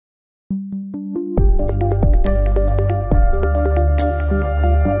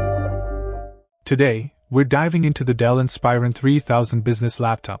Today, we're diving into the Dell Inspiron 3000 business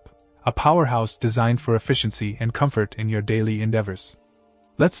laptop, a powerhouse designed for efficiency and comfort in your daily endeavors.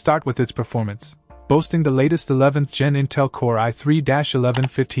 Let's start with its performance. Boasting the latest 11th Gen Intel Core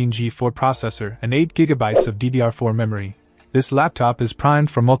i3-1115G4 processor and 8GB of DDR4 memory, this laptop is primed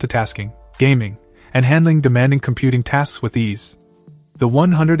for multitasking, gaming, and handling demanding computing tasks with ease. The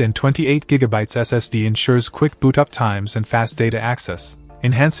 128GB SSD ensures quick boot-up times and fast data access,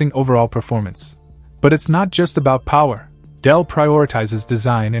 enhancing overall performance. But it's not just about power. Dell prioritizes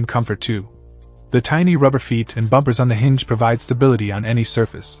design and comfort too. The tiny rubber feet and bumpers on the hinge provide stability on any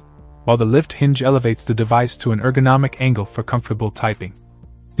surface, while the lift hinge elevates the device to an ergonomic angle for comfortable typing.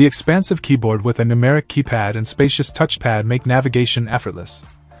 The expansive keyboard with a numeric keypad and spacious touchpad make navigation effortless.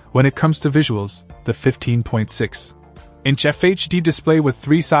 When it comes to visuals, the 15.6-inch FHD display with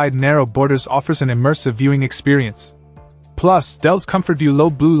three-side narrow borders offers an immersive viewing experience. Plus, Dell's ComfortView low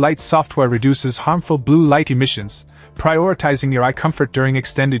blue light software reduces harmful blue light emissions, prioritizing your eye comfort during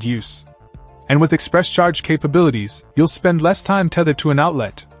extended use. And with express charge capabilities, you'll spend less time tethered to an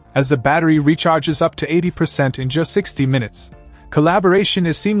outlet, as the battery recharges up to 80% in just 60 minutes. Collaboration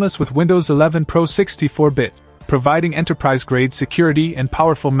is seamless with Windows 11 Pro 64-bit, providing enterprise-grade security and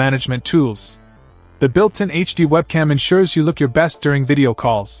powerful management tools. The built-in HD webcam ensures you look your best during video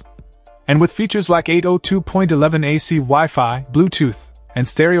calls. And with features like 802.11 AC Wi-Fi, Bluetooth, and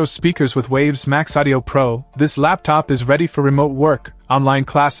stereo speakers with Waves Max Audio Pro, this laptop is ready for remote work, online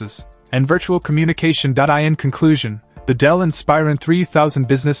classes, and virtual communication. In conclusion, the Dell Inspiron 3000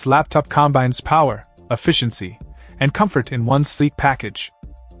 business laptop combines power, efficiency, and comfort in one sleek package.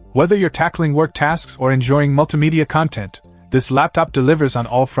 Whether you're tackling work tasks or enjoying multimedia content, this laptop delivers on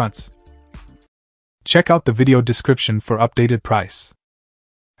all fronts. Check out the video description for updated price.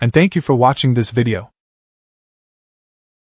 And thank you for watching this video.